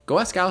Go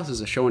Ask Alice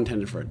is a show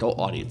intended for adult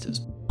audiences.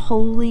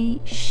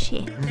 Holy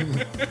shit.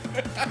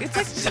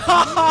 It's like,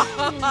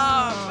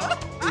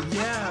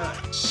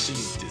 Yeah.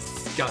 She's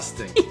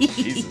disgusting.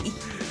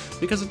 Jesus.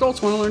 Because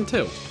adults want to learn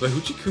too. The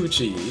Hoochie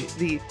Coochie.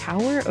 the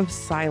power of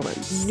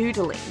silence.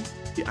 Noodling.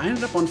 I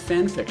ended up on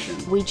fan fiction.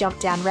 We jump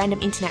down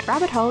random internet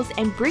rabbit holes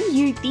and bring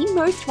you the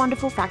most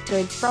wonderful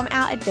factoids from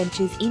our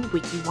adventures in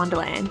Wiki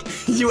Wonderland.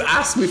 You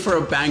asked me for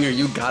a banger,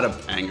 you got a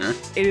banger.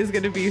 It is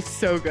going to be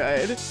so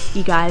good.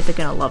 You guys are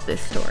gonna love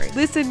this story.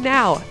 Listen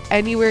now,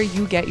 anywhere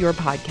you get your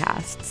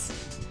podcasts.